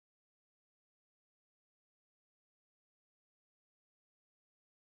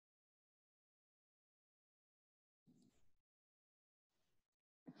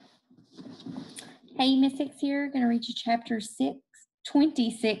Hey, Miss Hicks here. Going to read you chapter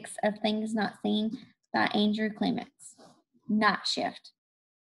 26 of Things Not Seen by Andrew Clements. Night shift.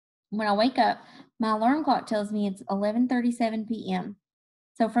 When I wake up, my alarm clock tells me it's 11:37 p.m.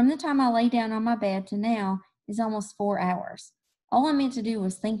 So from the time I lay down on my bed to now is almost 4 hours. All I meant to do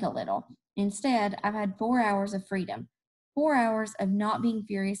was think a little. Instead, I've had 4 hours of freedom. 4 hours of not being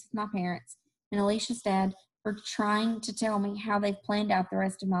furious with my parents and Alicia's dad for trying to tell me how they've planned out the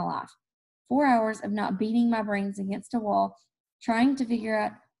rest of my life. 4 hours of not beating my brains against a wall, trying to figure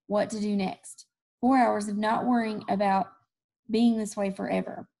out what to do next. 4 hours of not worrying about being this way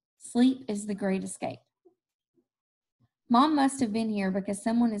forever. Sleep is the great escape. Mom must have been here because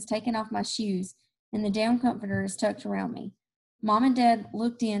someone has taken off my shoes and the down comforter is tucked around me. Mom and Dad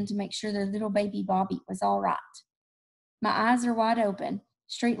looked in to make sure their little baby Bobby was all right. My eyes are wide open.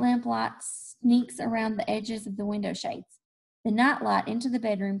 Street lamp light sneaks around the edges of the window shades. The night light into the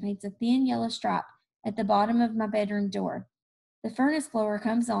bedroom paints a thin yellow stripe at the bottom of my bedroom door. The furnace blower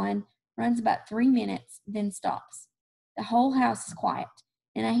comes on, runs about 3 minutes, then stops. The whole house is quiet,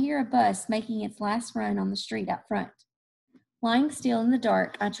 and I hear a bus making its last run on the street out front. Lying still in the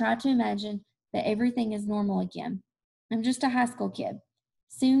dark, I try to imagine that everything is normal again. I'm just a high school kid.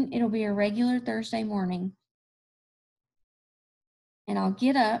 Soon it'll be a regular Thursday morning, and I'll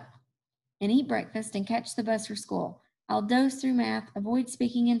get up and eat breakfast and catch the bus for school. I'll doze through math, avoid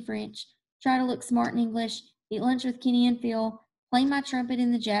speaking in French, try to look smart in English, eat lunch with Kenny and Phil, play my trumpet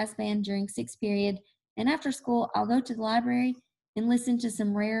in the jazz band during sixth period, and after school, I'll go to the library and listen to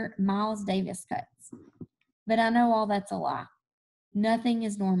some rare Miles Davis cuts. But I know all that's a lie. Nothing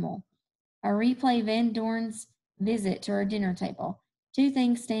is normal. I replay Van Dorn's visit to our dinner table. 2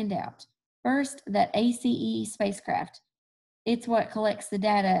 things stand out. First, that ACE spacecraft. It's what collects the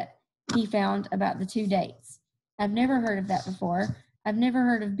data he found about the 2 dates. I've never heard of that before. I've never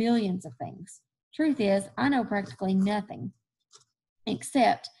heard of billions of things. Truth is, I know practically nothing,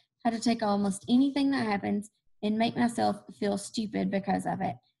 except how to take almost anything that happens and make myself feel stupid because of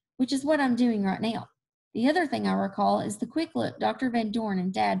it, which is what I'm doing right now. The other thing I recall is the quick look Dr. Van Dorn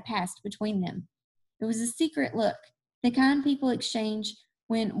and Dad passed between them. It was a secret look, the kind people exchange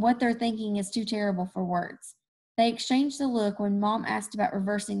when what they're thinking is too terrible for words. They exchanged the look when Mom asked about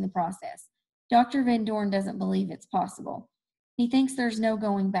reversing the process. Dr. Van Dorn doesn't believe it's possible. He thinks there's no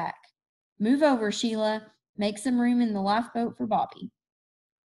going back. Move over, Sheila. Make some room in the lifeboat for Bobby.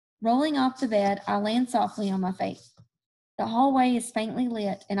 Rolling off the bed, I land softly on my face. The hallway is faintly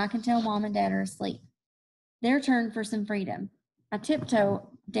lit, and I can tell Mom and Dad are asleep. Their turn for some freedom. I tiptoe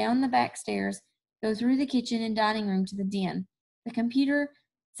down the back stairs, go through the kitchen and dining room to the den. The computer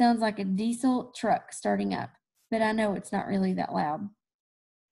sounds like a diesel truck starting up, but I know it's not really that loud.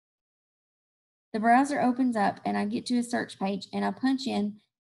 The browser opens up and I get to a search page and I punch in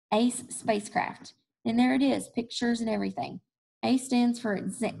ACE spacecraft. And there it is, pictures and everything. ACE stands for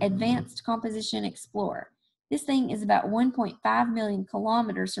Advanced Composition Explorer. This thing is about 1.5 million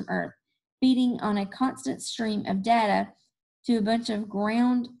kilometers from Earth, feeding on a constant stream of data to a bunch of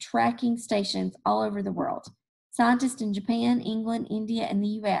ground tracking stations all over the world. Scientists in Japan, England, India, and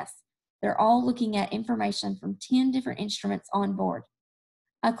the US, they're all looking at information from 10 different instruments on board.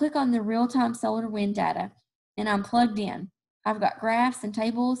 I click on the real-time solar wind data, and I'm plugged in. I've got graphs and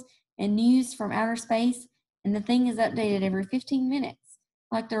tables and news from outer space, and the thing is updated every 15 minutes,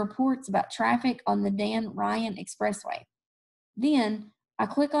 like the reports about traffic on the Dan Ryan Expressway. Then I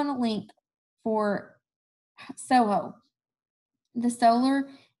click on a link for SOHO, the Solar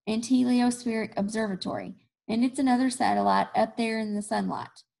and Heliospheric Observatory, and it's another satellite up there in the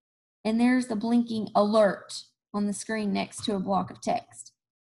sunlight. And there's the blinking alert on the screen next to a block of text.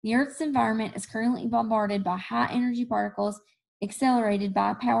 The Earth's environment is currently bombarded by high-energy particles accelerated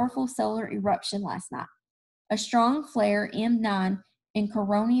by a powerful solar eruption last night. A strong flare, M9, and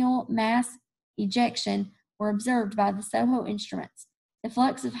coronal mass ejection were observed by the SOHO instruments. The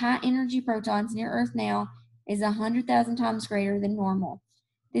flux of high-energy protons near Earth now is 100,000 times greater than normal.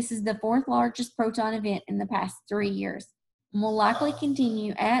 This is the 4th largest proton event in the past 3 years, and will likely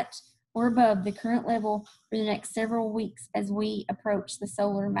continue at or above the current level for the next several weeks as we approach the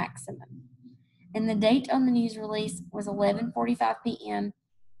solar maximum. And the date on the news release was 11:45 p.m.,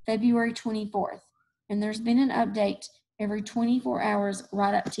 February 24th, and there's been an update every 24 hours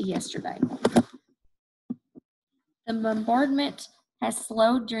right up to yesterday. The bombardment has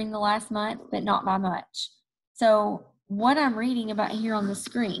slowed during the last month, but not by much. So what I'm reading about here on the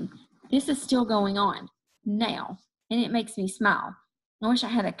screen, this is still going on now, and it makes me smile. I wish I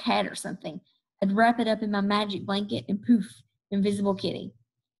had a cat or something. I'd wrap it up in my magic blanket and poof, invisible kitty.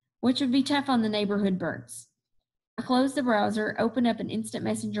 Which would be tough on the neighborhood birds. I close the browser, open up an instant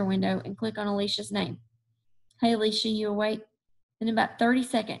messenger window, and click on Alicia's name. Hey, Alicia, you awake? In about 30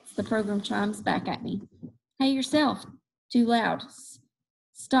 seconds, the program chimes back at me. Hey, yourself. Too loud.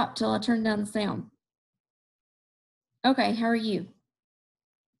 Stop till I turn down the sound. Okay, how are you?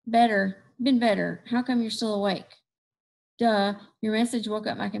 Better. Been better. How come you're still awake? Duh, your message woke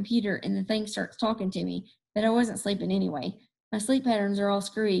up my computer and the thing starts talking to me, but I wasn't sleeping anyway. My sleep patterns are all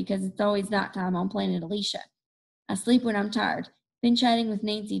screwy because it's always nighttime on Planet Alicia. I sleep when I'm tired. Been chatting with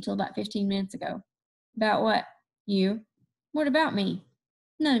Nancy till about 15 minutes ago. About what? You? What about me?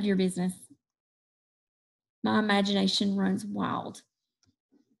 None of your business. My imagination runs wild.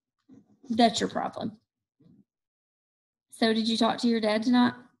 That's your problem. So did you talk to your dad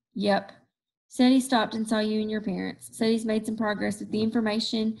tonight? Yep. Said he stopped and saw you and your parents. Said he's made some progress with the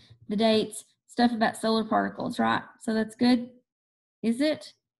information, the dates, stuff about solar particles, right? So that's good? Is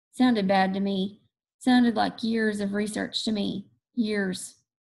it? Sounded bad to me. Sounded like years of research to me. Years.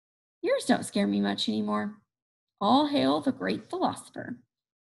 Years don't scare me much anymore. All hail the great philosopher.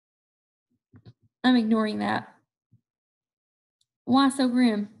 I'm ignoring that. Why so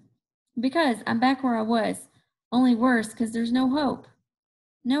grim? Because I'm back where I was. Only worse because there's no hope.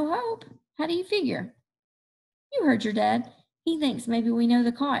 No hope? How do you figure? You heard your dad. He thinks maybe we know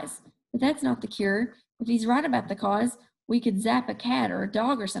the cause, but that's not the cure. If he's right about the cause, we could zap a cat or a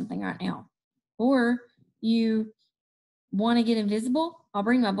dog or something right now. Or you want to get invisible? I'll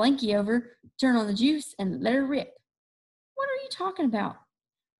bring my blankie over, turn on the juice, and let her rip. What are you talking about?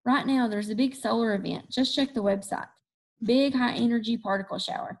 Right now, there's a big solar event. Just check the website. Big high energy particle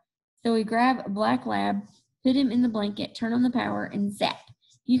shower. So we grab a black lab, put him in the blanket, turn on the power, and zap.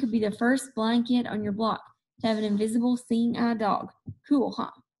 You could be the first blind kid on your block to have an invisible seeing eye dog. Cool,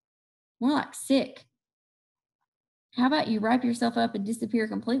 huh? More like sick. How about you wrap yourself up and disappear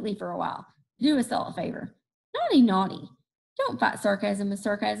completely for a while? Do us all a favor. Naughty, naughty. Don't fight sarcasm with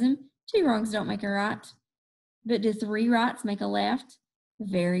sarcasm. 2 wrongs don't make a right. But do 3 rights make a left?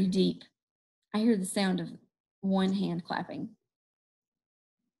 Very deep. I hear the sound of one hand clapping.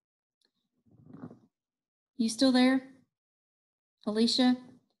 You still there? Alicia?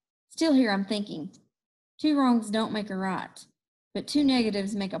 Still here, I'm thinking. 2 wrongs don't make a right, but 2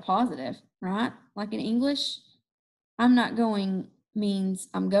 negatives make a positive, right? Like in English, I'm not going means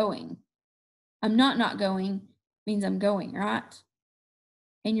I'm going. I'm not going means I'm going, right?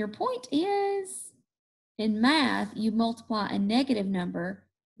 And your point is, in math, you multiply a negative number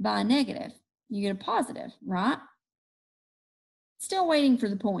by a negative. You get a positive, right? Still waiting for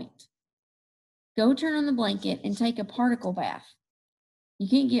the point. Go turn on the blanket and take a particle bath. You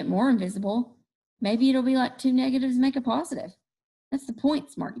can't get more invisible. Maybe it'll be like 2 negatives make a positive. That's the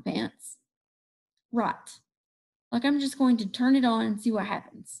point, smarty pants. Right. Like I'm just going to turn it on and see what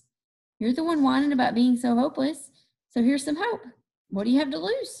happens. You're the one whining about being so hopeless, so here's some hope. What do you have to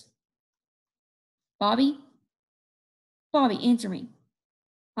lose? Bobby? Bobby, answer me.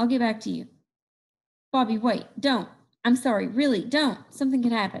 I'll get back to you. Bobby, wait, don't. I'm sorry, really, don't. Something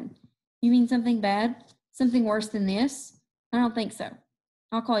could happen. You mean something bad? Something worse than this? I don't think so.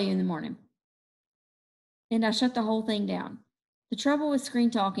 I'll call you in the morning. And I shut the whole thing down. The trouble with screen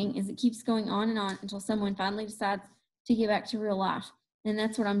talking is it keeps going on until someone finally decides to get back to real life, and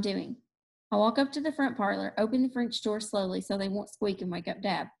that's what I'm doing. I walk up to the front parlor, open the French door slowly so they won't squeak and wake up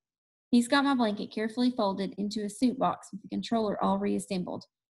Dad. He's got my blanket carefully folded into a suit box with the controller all reassembled,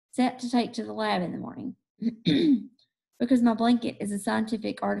 set to take to the lab in the morning. Because my blanket is a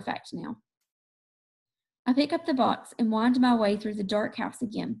scientific artifact now. I pick up the box and wind my way through the dark house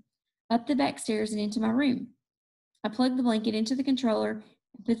again, up the back stairs and into my room. I plug the blanket into the controller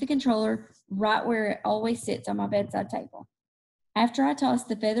and put the controller right where it always sits on my bedside table. After I toss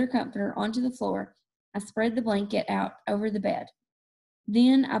the feather comforter onto the floor, I spread the blanket out over the bed.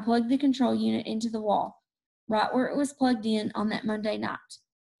 Then I plug the control unit into the wall, right where it was plugged in on that Monday night.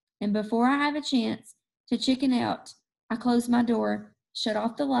 And before I have a chance to chicken out, I close my door, shut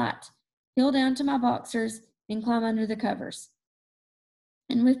off the light, peel down to my boxers, and climb under the covers.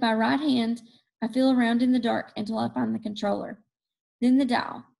 And with my right hand, I feel around in the dark until I find the controller, then the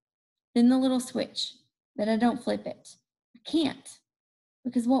dial, then the little switch, but I don't flip it. I can't,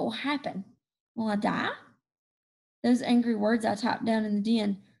 because what will happen? Will I die? Those angry words I typed down in the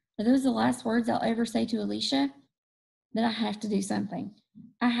den, are those the last words I'll ever say to Alicia? That I have to do something.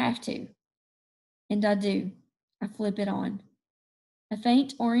 I have to. And I do. I flip it on. A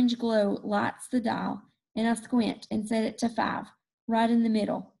faint orange glow lights the dial, and I squint and set it to 5, right in the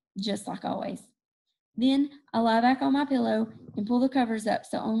middle, just like always. Then I lie back on my pillow and pull the covers up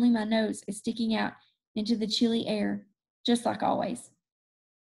so only my nose is sticking out into the chilly air, just like always.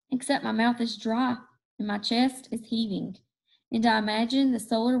 Except my mouth is dry and my chest is heaving. And I imagine the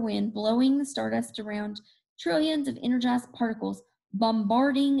solar wind blowing the stardust around, trillions of energized particles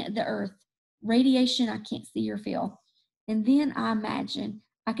bombarding the earth, radiation I can't see or feel. And then I imagine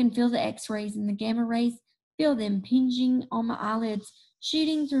I can feel the X rays and the gamma rays, feel them pinging on my eyelids,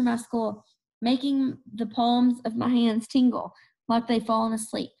 shooting through my skull, making the palms of my hands tingle like they've fallen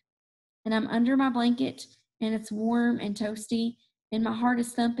asleep. And I'm under my blanket, and it's warm and toasty, and my heart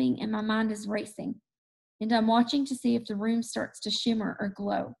is thumping, and my mind is racing. And I'm watching to see if the room starts to shimmer or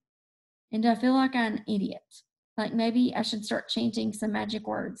glow. And I feel like I'm an idiot. Like maybe I should start chanting some magic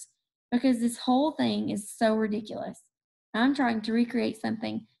words because this whole thing is so ridiculous. I'm trying to recreate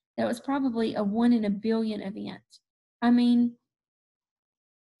something that was probably a 1 in a billion event. I mean,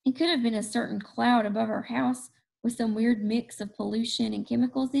 it could have been a certain cloud above our house with some weird mix of pollution and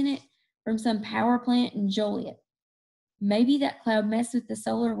chemicals in it from some power plant in Joliet. Maybe that cloud messed with the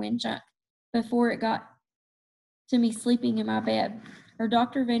solar wind junk before it got to me sleeping in my bed, or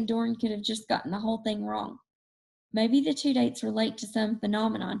Dr. Van Dorn could have just gotten the whole thing wrong. Maybe the two dates relate to some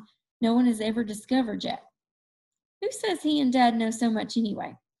phenomenon no one has ever discovered yet. Who says he and Dad know so much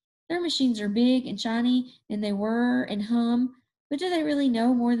anyway? Their machines are big and shiny, and they whir and hum, but do they really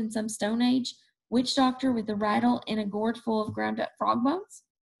know more than some Stone Age witch doctor with a rattle and a gourd full of ground up frog bones?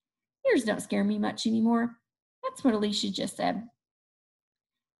 Yours don't scare me much anymore. That's what Alicia just said.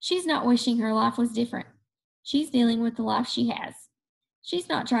 She's not wishing her life was different. She's dealing with the life she has. She's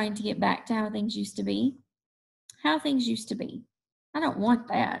not trying to get back to how things used to be. How things used to be. I don't want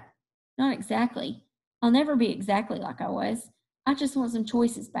that. Not exactly. I'll never be exactly like I was. I just want some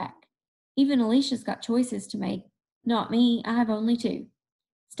choices back. Even Alicia's got choices to make. Not me. I have only two.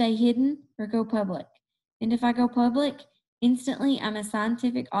 Stay hidden or go public. And if I go public, instantly I'm a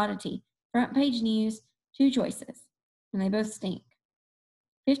scientific oddity. Front page news, two choices. And they both stink.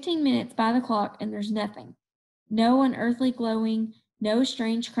 15 minutes by the clock and there's nothing. No unearthly glowing, no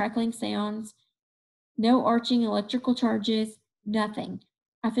strange crackling sounds, no arching electrical charges, nothing.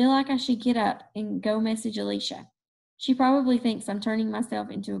 I feel like I should get up and go message Alicia. She probably thinks I'm turning myself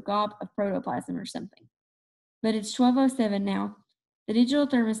into a gob of protoplasm or something. But it's 12:07 now. The digital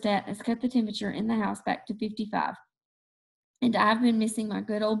thermostat has cut the temperature in the house back to 55, and I've been missing my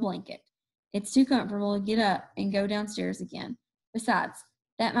good old blanket. It's too comfortable to get up and go downstairs again. Besides,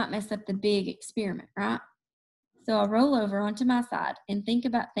 that might mess up the big experiment, right? So I'll roll over onto my side and think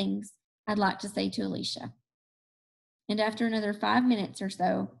about things I'd like to say to Alicia. And after another 5 minutes or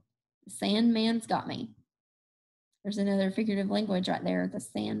so, the Sandman's got me. There's another figurative language right there. The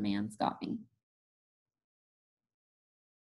Sandman's got me.